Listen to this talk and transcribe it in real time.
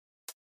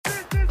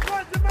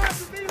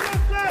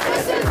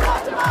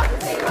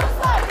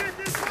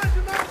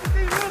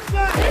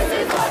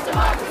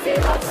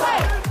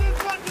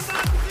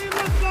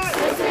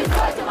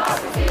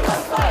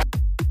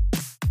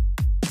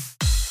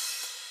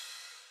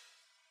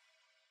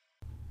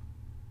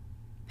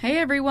Hey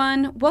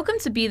everyone, welcome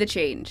to Be the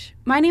Change.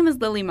 My name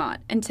is Lily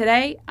Mott, and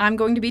today I'm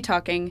going to be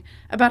talking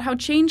about how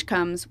change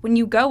comes when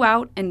you go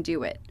out and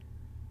do it.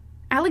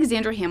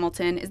 Alexandra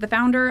Hamilton is the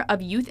founder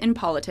of Youth in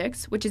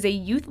Politics, which is a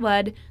youth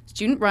led,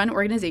 student run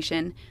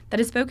organization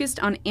that is focused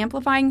on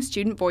amplifying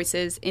student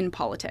voices in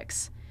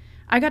politics.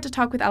 I got to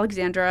talk with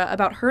Alexandra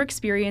about her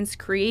experience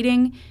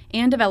creating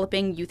and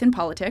developing Youth in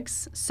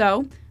Politics,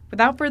 so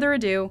without further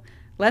ado,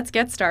 let's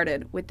get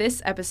started with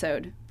this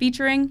episode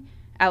featuring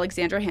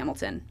Alexandra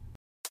Hamilton.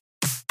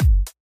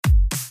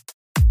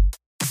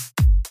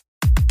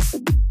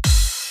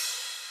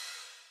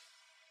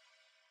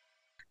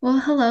 Well,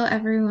 hello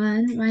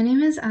everyone. My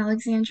name is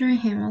Alexandra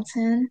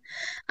Hamilton.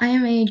 I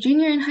am a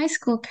junior in high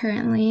school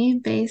currently,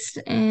 based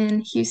in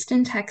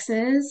Houston,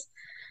 Texas.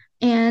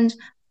 And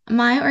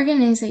my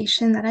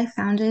organization that I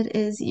founded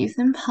is Youth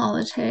in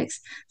Politics.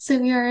 So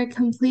we are a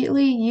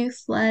completely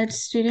youth-led,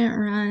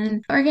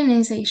 student-run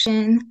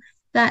organization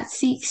that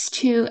seeks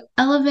to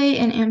elevate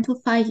and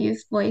amplify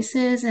youth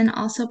voices and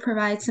also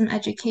provide some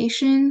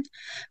education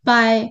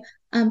by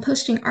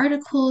posting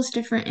articles,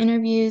 different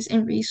interviews,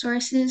 and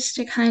resources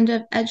to kind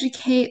of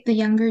educate the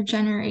younger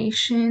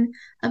generation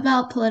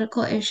about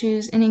political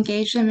issues and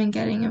engage them in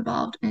getting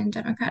involved in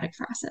democratic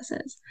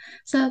processes.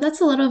 So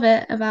that's a little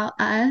bit about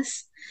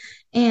us.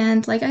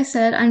 And like I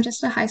said, I'm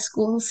just a high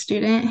school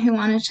student who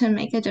wanted to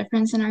make a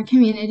difference in our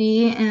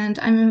community, and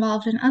I'm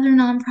involved in other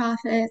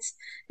nonprofits.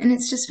 And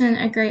it's just been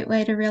a great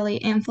way to really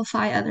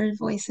amplify other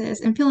voices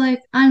and feel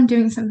like I'm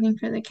doing something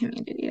for the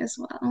community as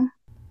well.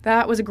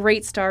 That was a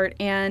great start,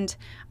 and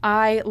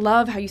I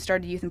love how you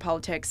started Youth in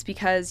Politics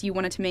because you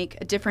wanted to make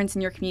a difference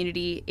in your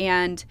community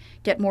and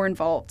get more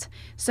involved.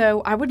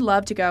 So, I would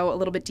love to go a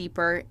little bit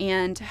deeper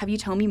and have you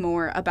tell me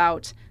more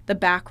about the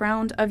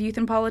background of Youth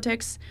in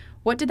Politics.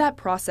 What did that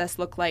process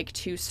look like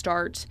to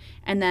start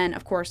and then,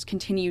 of course,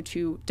 continue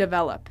to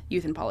develop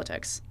Youth in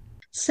Politics?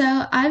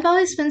 So I've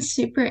always been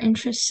super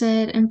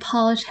interested in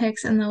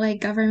politics and the way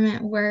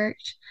government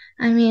worked.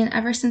 I mean,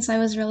 ever since I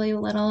was really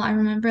little, I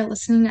remember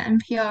listening to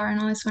NPR and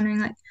always wondering,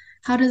 like,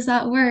 how does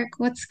that work?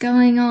 What's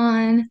going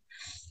on?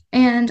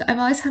 And I've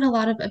always had a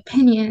lot of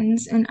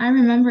opinions. And I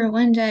remember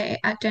one day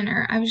at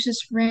dinner, I was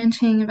just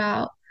ranting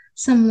about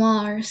some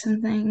law or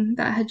something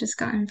that had just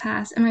gotten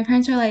passed. And my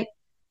parents were like,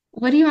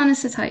 what do you want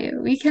us to tell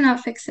you? We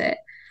cannot fix it.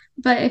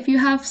 But if you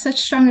have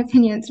such strong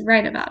opinions,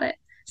 write about it.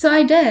 So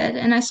I did.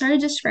 And I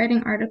started just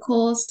writing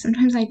articles.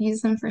 Sometimes I'd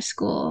use them for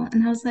school.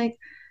 And I was like,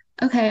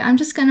 okay, I'm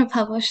just going to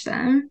publish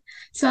them.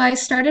 So I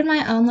started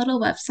my own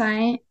little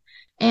website.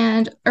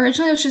 And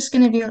originally, it was just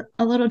going to be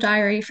a little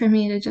diary for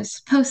me to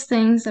just post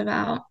things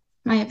about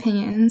my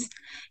opinions.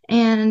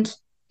 And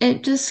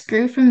it just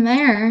grew from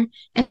there.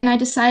 And I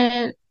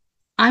decided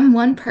I'm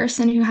one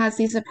person who has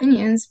these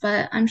opinions,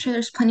 but I'm sure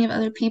there's plenty of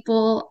other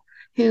people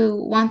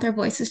who want their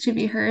voices to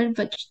be heard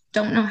but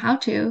don't know how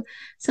to.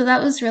 So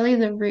that was really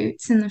the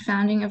roots in the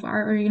founding of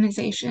our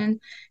organization.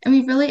 And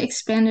we've really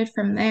expanded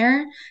from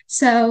there.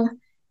 So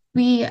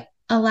we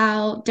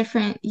allow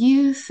different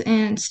youth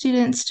and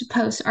students to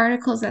post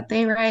articles that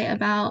they write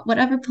about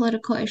whatever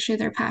political issue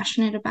they're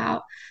passionate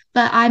about.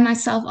 But I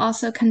myself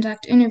also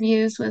conduct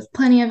interviews with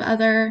plenty of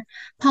other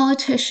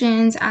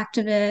politicians,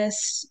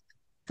 activists,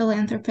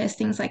 philanthropists,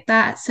 things like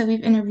that. So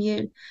we've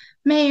interviewed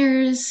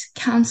mayors,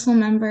 council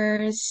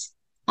members,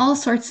 all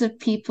sorts of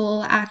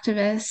people,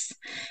 activists.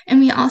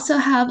 And we also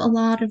have a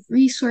lot of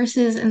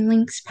resources and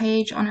links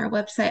page on our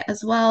website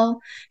as well,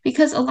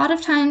 because a lot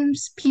of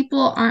times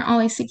people aren't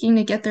always seeking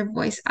to get their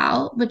voice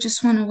out, but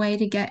just want a way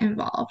to get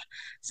involved.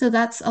 So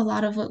that's a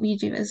lot of what we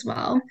do as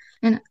well.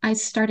 And I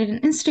started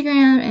an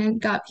Instagram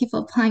and got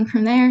people applying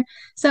from there.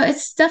 So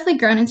it's definitely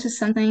grown into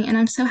something, and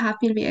I'm so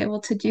happy to be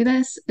able to do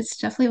this. It's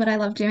definitely what I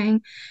love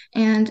doing.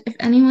 And if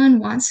anyone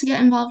wants to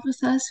get involved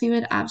with us, we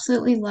would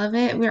absolutely love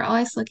it. We're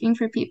always looking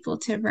for people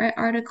to write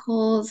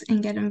articles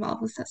and get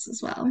involved with us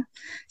as well.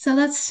 So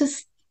that's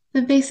just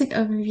the basic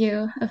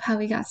overview of how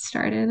we got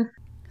started.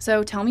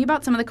 So, tell me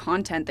about some of the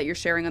content that you're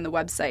sharing on the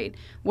website.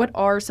 What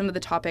are some of the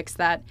topics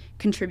that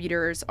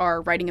contributors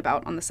are writing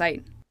about on the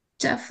site?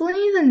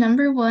 Definitely the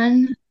number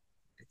one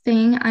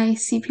thing I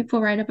see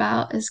people write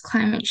about is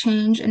climate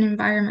change and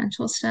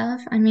environmental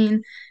stuff. I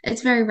mean,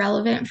 it's very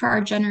relevant for our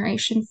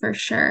generation for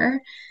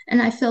sure.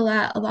 And I feel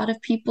that a lot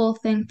of people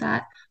think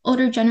that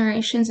older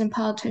generations and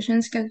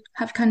politicians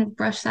have kind of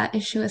brushed that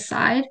issue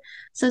aside.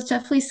 So it's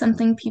definitely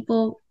something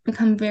people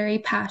become very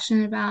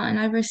passionate about. And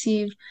I've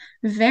received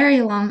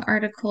very long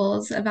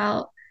articles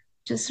about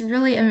just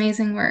really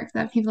amazing work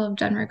that people have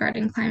done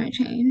regarding climate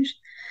change.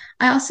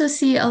 I also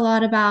see a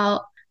lot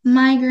about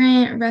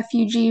migrant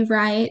refugee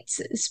rights,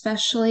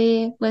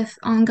 especially with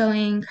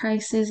ongoing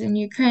crises in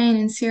Ukraine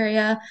and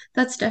Syria.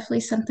 That's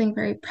definitely something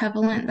very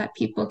prevalent that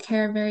people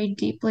care very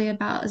deeply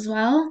about as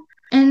well.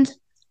 And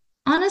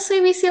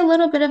Honestly, we see a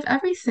little bit of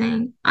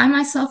everything. I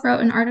myself wrote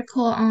an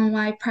article on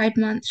why Pride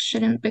Month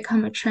shouldn't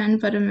become a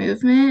trend but a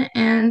movement,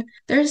 and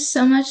there's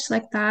so much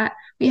like that.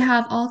 We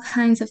have all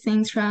kinds of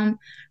things from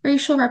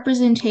racial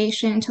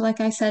representation to, like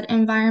I said,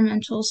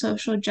 environmental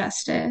social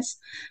justice.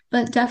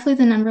 But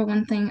definitely the number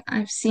one thing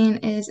I've seen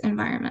is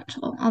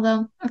environmental,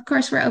 although, of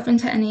course, we're open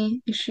to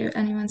any issue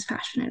anyone's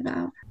passionate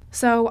about.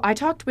 So, I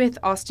talked with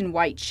Austin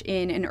Weich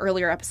in an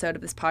earlier episode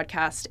of this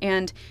podcast,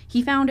 and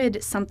he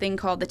founded something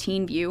called the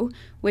Teen View,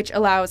 which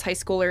allows high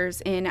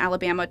schoolers in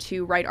Alabama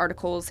to write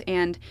articles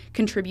and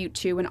contribute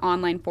to an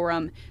online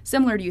forum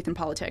similar to Youth in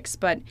Politics,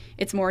 but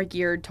it's more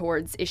geared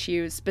towards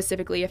issues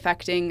specifically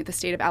affecting the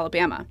state of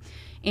Alabama.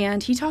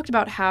 And he talked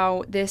about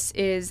how this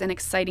is an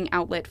exciting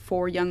outlet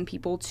for young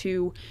people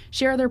to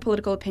share their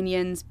political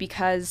opinions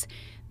because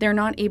they're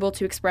not able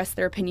to express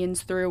their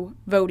opinions through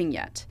voting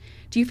yet.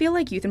 Do you feel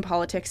like Youth in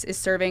Politics is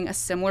serving a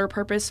similar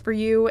purpose for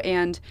you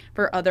and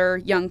for other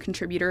young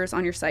contributors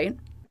on your site?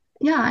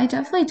 Yeah, I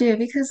definitely do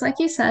because, like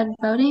you said,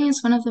 voting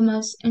is one of the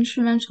most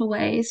instrumental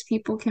ways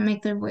people can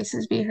make their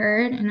voices be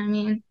heard. And I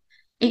mean,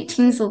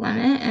 18 is the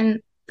limit, and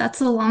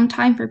that's a long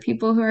time for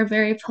people who are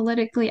very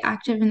politically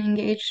active and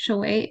engaged to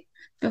wait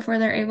before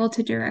they're able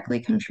to directly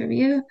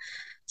contribute.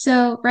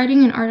 So,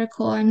 writing an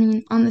article, I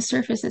mean, on the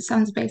surface, it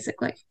sounds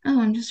basic, like, oh,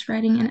 I'm just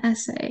writing an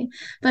essay.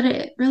 But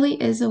it really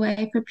is a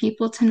way for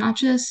people to not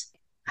just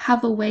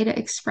have a way to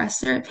express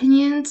their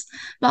opinions,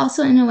 but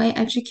also in a way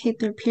educate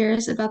their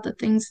peers about the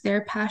things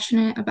they're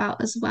passionate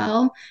about as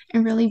well,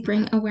 and really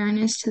bring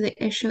awareness to the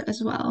issue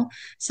as well.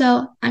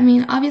 So, I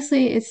mean,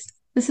 obviously,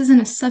 this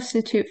isn't a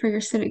substitute for your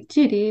civic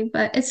duty,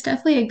 but it's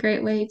definitely a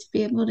great way to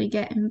be able to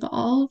get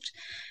involved,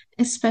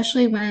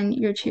 especially when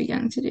you're too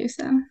young to do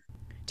so.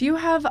 Do you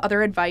have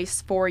other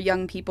advice for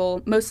young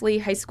people, mostly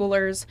high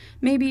schoolers,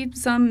 maybe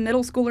some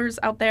middle schoolers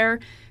out there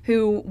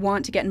who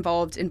want to get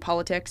involved in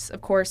politics?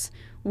 Of course,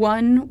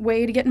 one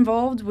way to get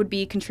involved would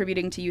be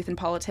contributing to Youth in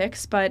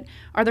Politics, but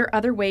are there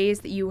other ways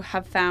that you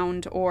have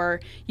found or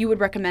you would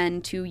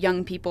recommend to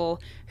young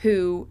people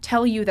who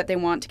tell you that they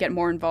want to get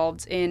more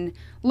involved in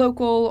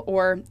local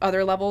or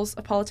other levels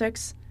of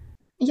politics?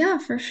 Yeah,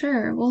 for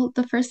sure. Well,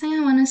 the first thing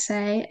I want to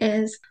say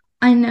is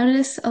I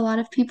notice a lot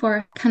of people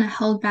are kind of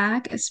held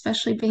back,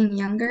 especially being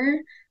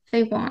younger.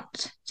 They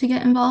want to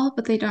get involved,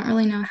 but they don't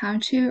really know how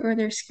to, or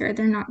they're scared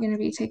they're not going to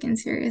be taken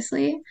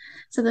seriously.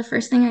 So the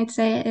first thing I'd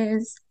say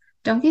is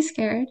don't be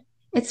scared.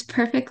 It's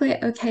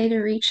perfectly okay to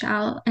reach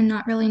out and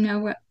not really know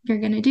what you're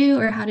going to do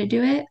or how to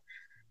do it.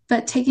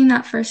 But taking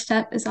that first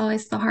step is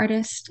always the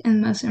hardest and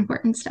most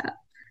important step.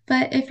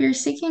 But if you're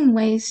seeking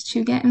ways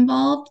to get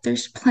involved,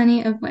 there's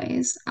plenty of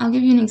ways. I'll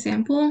give you an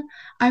example.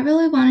 I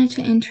really wanted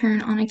to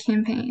intern on a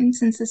campaign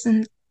since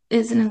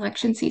is an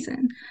election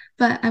season,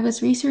 but I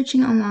was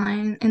researching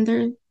online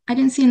and I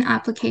didn't see an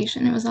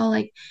application. It was all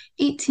like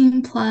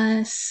 18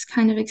 plus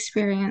kind of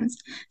experience.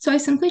 So I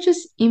simply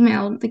just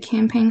emailed the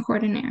campaign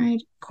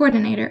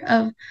coordinator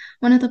of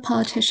one of the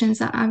politicians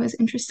that I was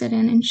interested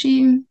in, and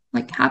she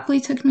like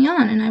happily took me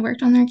on and I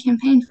worked on their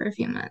campaign for a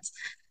few months.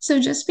 So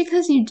just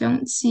because you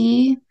don't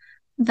see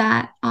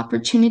that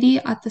opportunity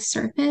at the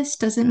surface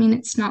doesn't mean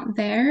it's not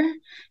there.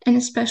 And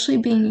especially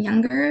being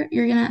younger,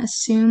 you're going to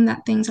assume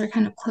that things are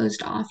kind of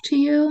closed off to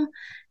you.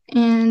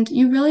 And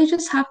you really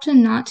just have to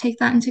not take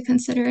that into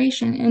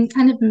consideration and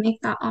kind of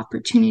make that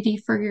opportunity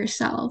for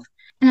yourself.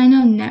 And I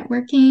know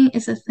networking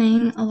is a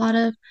thing a lot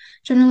of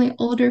generally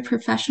older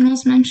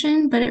professionals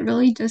mention, but it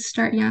really does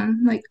start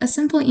young. Like a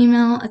simple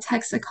email, a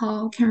text, a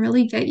call can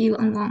really get you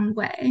a long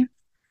way.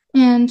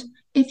 And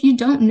if you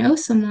don't know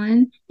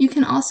someone, you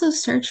can also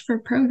search for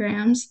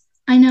programs.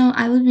 I know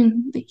I live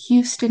in the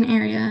Houston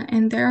area,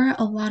 and there are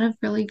a lot of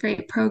really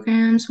great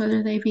programs,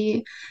 whether they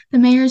be the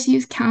Mayor's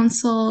Youth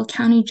Council,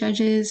 county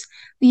judges,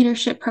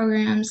 leadership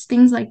programs,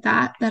 things like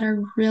that, that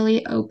are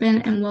really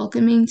open and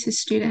welcoming to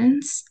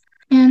students.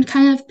 And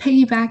kind of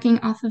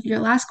piggybacking off of your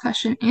last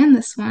question and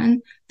this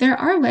one, there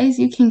are ways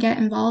you can get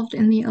involved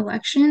in the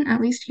election,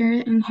 at least here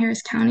in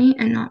Harris County,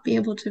 and not be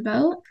able to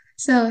vote.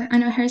 So I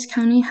know Harris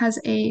County has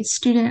a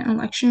student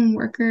election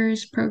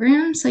workers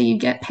program. So you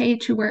get paid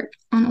to work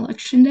on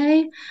election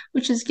day,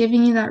 which is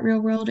giving you that real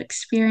world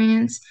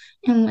experience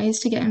and ways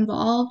to get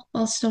involved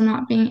while still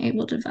not being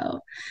able to vote.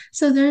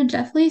 So there are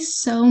definitely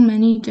so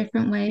many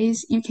different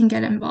ways you can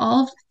get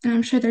involved. And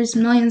I'm sure there's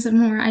millions of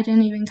more I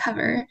didn't even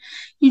cover.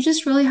 You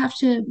just really have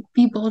to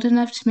be bold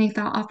enough to make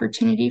that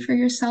opportunity for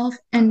yourself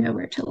and know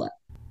where to look.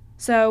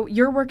 So,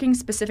 you're working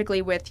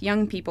specifically with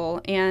young people,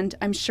 and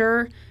I'm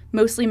sure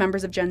mostly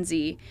members of Gen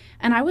Z.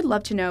 And I would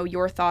love to know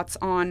your thoughts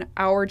on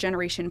our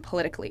generation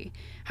politically.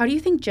 How do you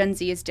think Gen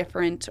Z is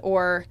different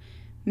or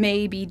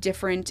may be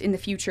different in the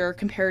future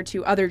compared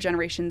to other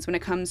generations when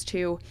it comes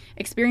to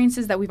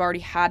experiences that we've already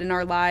had in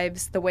our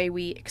lives, the way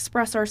we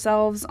express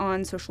ourselves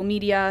on social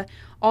media,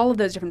 all of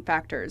those different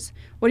factors?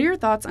 What are your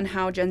thoughts on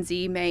how Gen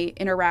Z may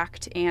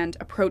interact and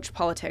approach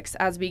politics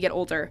as we get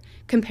older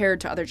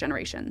compared to other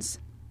generations?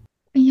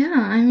 Yeah,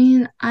 I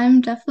mean,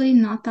 I'm definitely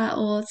not that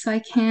old, so I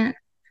can't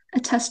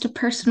attest to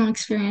personal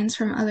experience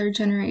from other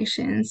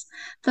generations.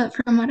 But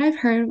from what I've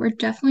heard, we're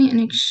definitely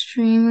an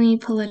extremely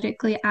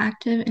politically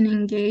active and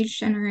engaged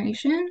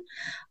generation,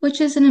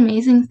 which is an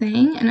amazing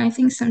thing. And I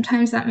think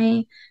sometimes that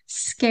may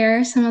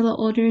scare some of the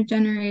older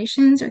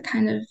generations or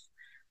kind of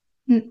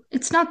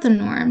it's not the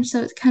norm,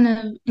 so it kind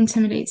of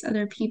intimidates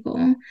other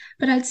people.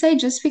 But I'd say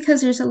just because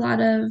there's a lot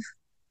of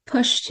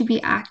push to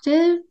be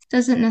active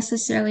doesn't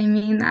necessarily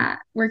mean that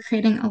we're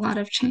creating a lot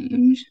of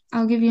change.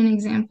 I'll give you an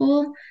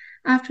example.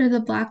 After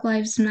the Black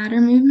Lives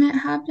Matter movement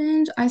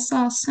happened, I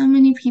saw so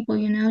many people,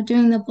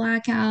 doing the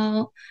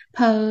blackout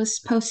posts,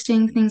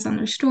 posting things on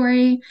their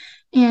story,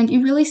 and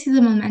you really see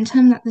the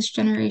momentum that this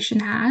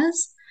generation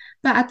has.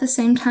 But at the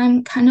same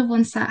time, kind of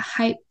once that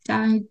hype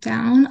died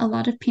down, a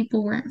lot of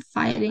people weren't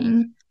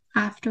fighting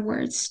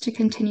afterwards to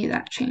continue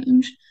that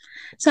change.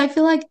 So I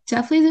feel like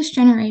definitely this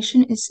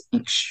generation is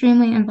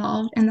extremely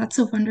involved, and that's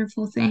a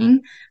wonderful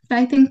thing. But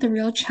I think the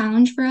real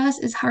challenge for us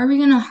is how are we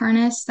going to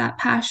harness that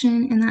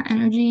passion and that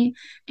energy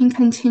and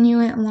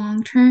continue it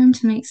long term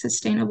to make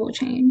sustainable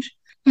change?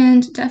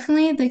 And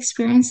definitely the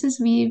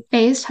experiences we've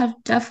faced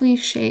have definitely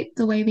shaped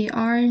the way we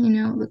are,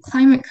 the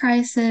climate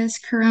crisis,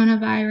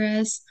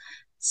 coronavirus,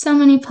 so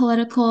many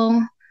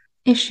political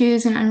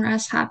issues and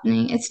unrest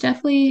happening. It's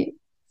definitely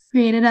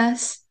created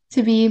us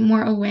to be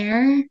more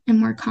aware and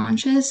more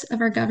conscious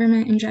of our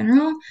government in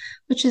general,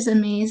 which is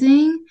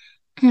amazing.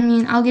 I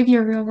mean, I'll give you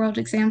a real world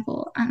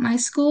example. At my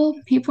school,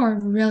 people are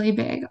really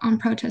big on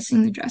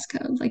protesting the dress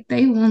code. Like,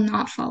 they will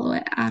not follow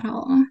it at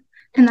all.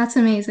 And that's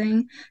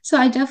amazing. So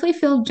I definitely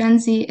feel Gen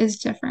Z is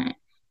different.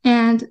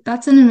 And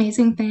that's an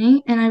amazing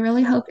thing. And I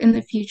really hope in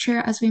the future,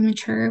 as we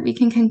mature, we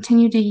can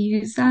continue to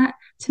use that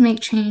to make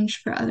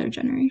change for other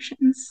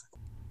generations.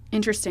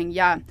 Interesting.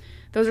 Yeah,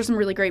 those are some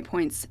really great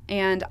points.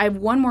 And I have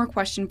one more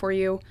question for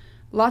you.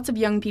 Lots of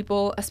young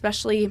people,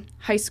 especially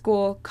high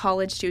school,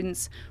 college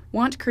students,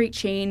 want to create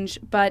change,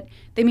 but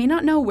they may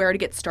not know where to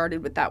get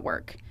started with that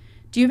work.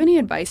 Do you have any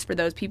advice for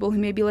those people who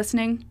may be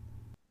listening?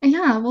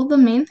 Yeah, well, the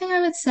main thing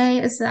I would say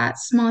is that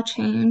small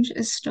change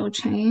is still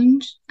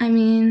change. I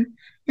mean,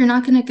 you're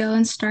not going to go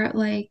and start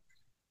like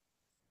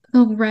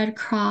the Red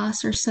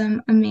Cross or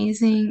some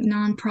amazing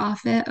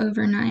nonprofit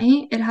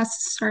overnight. It has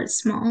to start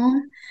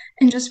small.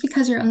 And just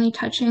because you're only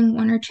touching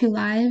one or two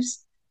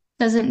lives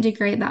doesn't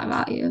degrade that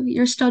value.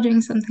 You're still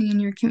doing something in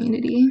your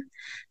community.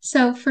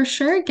 So for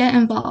sure, get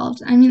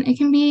involved. I mean, it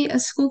can be a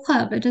school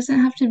club. It doesn't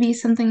have to be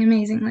something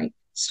amazing like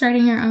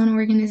starting your own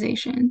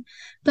organization.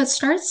 But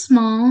start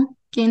small,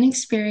 gain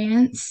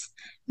experience,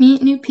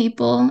 meet new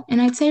people,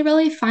 and I'd say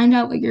really find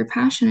out what you're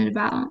passionate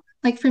about.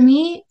 Like for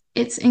me,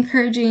 it's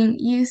encouraging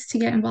youth to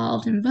get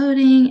involved in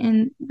voting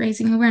and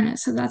raising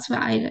awareness. So that's what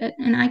I did.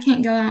 And I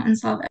can't go out and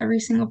solve every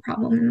single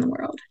problem in the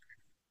world.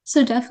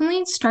 So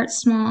definitely start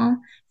small,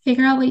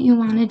 figure out what you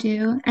want to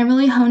do, and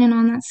really hone in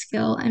on that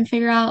skill and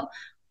figure out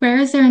where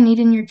is there a need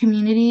in your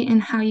community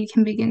and how you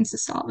can begin to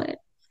solve it.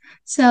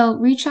 So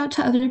reach out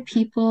to other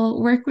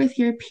people, work with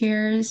your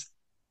peers.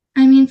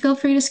 I mean, feel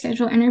free to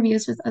schedule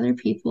interviews with other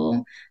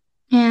people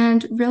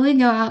and really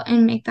go out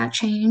and make that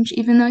change,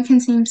 even though it can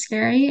seem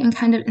scary and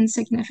kind of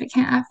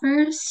insignificant at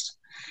first.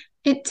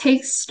 It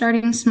takes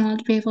starting small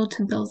to be able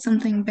to build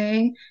something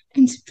big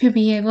and to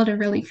be able to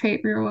really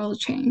create real world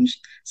change.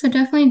 So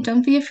definitely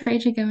don't be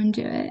afraid to go and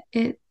do it.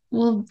 It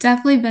will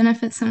definitely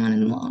benefit someone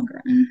in the long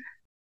run.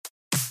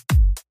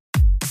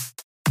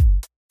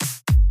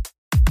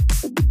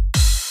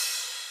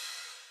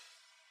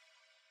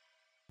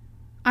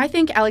 I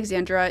think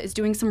Alexandra is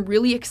doing some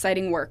really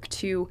exciting work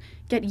to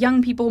get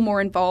young people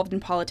more involved in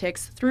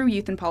politics through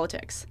Youth in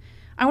Politics.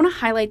 I want to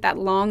highlight that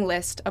long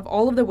list of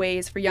all of the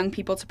ways for young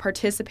people to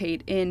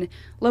participate in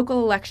local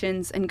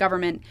elections and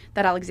government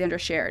that Alexandra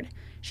shared.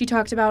 She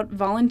talked about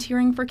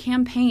volunteering for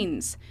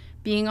campaigns,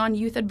 being on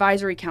youth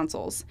advisory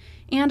councils,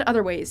 and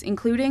other ways,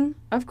 including,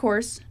 of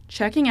course,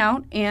 checking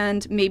out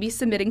and maybe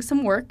submitting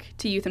some work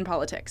to Youth in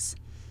Politics.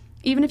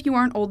 Even if you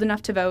aren't old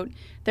enough to vote,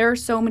 there are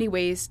so many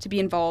ways to be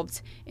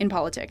involved in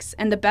politics,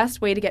 and the best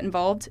way to get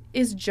involved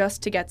is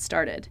just to get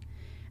started.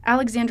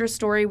 Alexandra's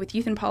story with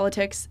Youth in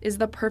Politics is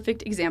the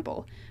perfect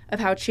example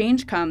of how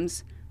change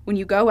comes when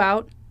you go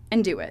out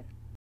and do it.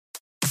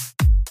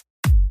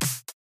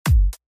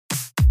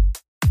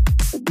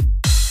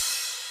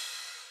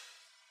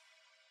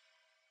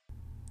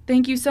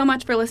 Thank you so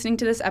much for listening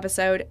to this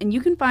episode, and you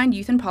can find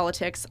Youth in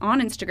Politics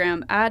on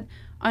Instagram at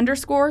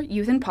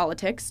 _Youth in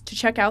Politics to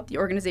check out the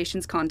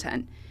organization's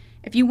content.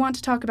 If you want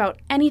to talk about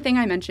anything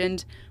I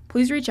mentioned,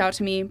 please reach out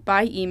to me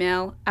by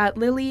email at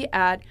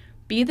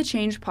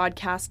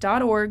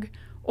lily@bethechangepodcast.org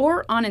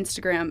or on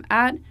Instagram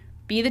at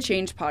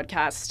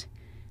bethechangepodcast.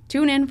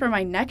 Tune in for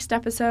my next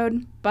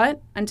episode,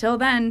 but until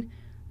then,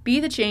 be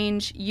the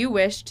change you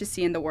wish to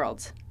see in the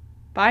world.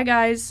 Bye,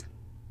 guys.